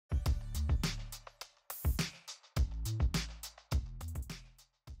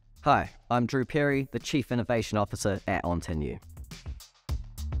Hi, I'm Drew Perry, the Chief Innovation Officer at Ontinue.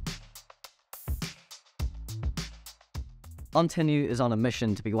 Ontinue is on a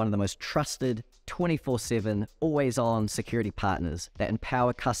mission to be one of the most trusted, 24/7, always-on security partners that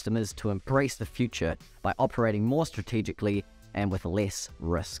empower customers to embrace the future by operating more strategically and with less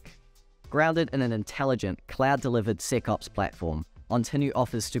risk. Grounded in an intelligent, cloud-delivered SecOps platform, Ontinue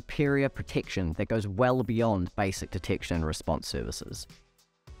offers superior protection that goes well beyond basic detection and response services.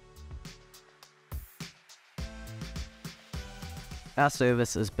 Our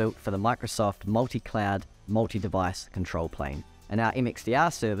service is built for the Microsoft multi-cloud, multi-device control plane, and our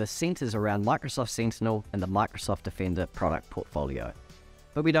MXDR service centers around Microsoft Sentinel and the Microsoft Defender product portfolio.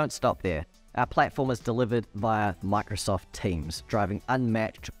 But we don't stop there. Our platform is delivered via Microsoft Teams, driving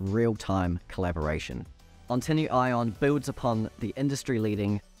unmatched real-time collaboration. Ontinue ION builds upon the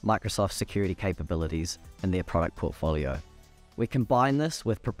industry-leading Microsoft security capabilities in their product portfolio. We combine this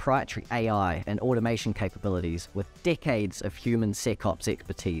with proprietary AI and automation capabilities with decades of human SecOps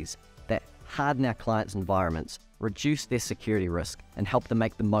expertise that harden our clients' environments, reduce their security risk, and help them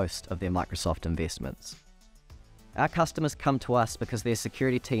make the most of their Microsoft investments. Our customers come to us because their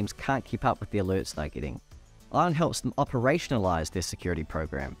security teams can't keep up with the alerts they're getting. ION helps them operationalize their security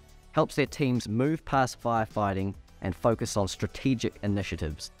program, helps their teams move past firefighting and focus on strategic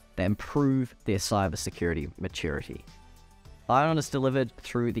initiatives that improve their cybersecurity maturity. ION is delivered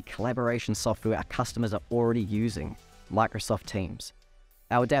through the collaboration software our customers are already using, Microsoft Teams.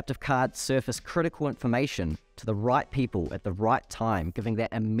 Our adaptive cards surface critical information to the right people at the right time, giving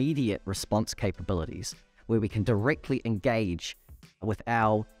that immediate response capabilities where we can directly engage with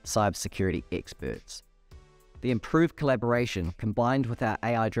our cybersecurity experts. The improved collaboration combined with our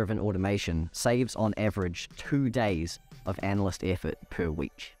AI-driven automation saves on average 2 days of analyst effort per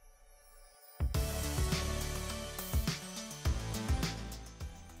week.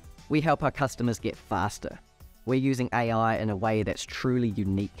 We help our customers get faster. We're using AI in a way that's truly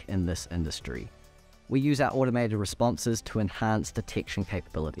unique in this industry. We use our automated responses to enhance detection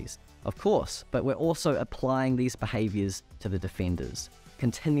capabilities, of course, but we're also applying these behaviors to the defenders,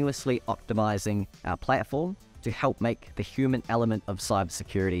 continuously optimizing our platform to help make the human element of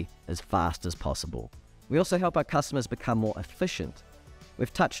cybersecurity as fast as possible. We also help our customers become more efficient.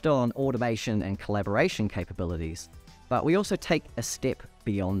 We've touched on automation and collaboration capabilities, but we also take a step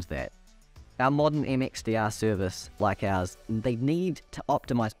beyond that. Our modern MXDR service, like ours, they need to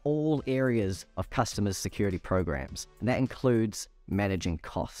optimize all areas of customers' security programs, and that includes managing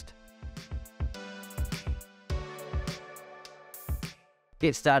cost.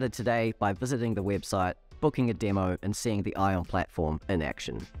 Get started today by visiting the website, booking a demo, and seeing the ION platform in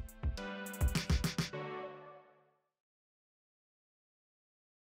action.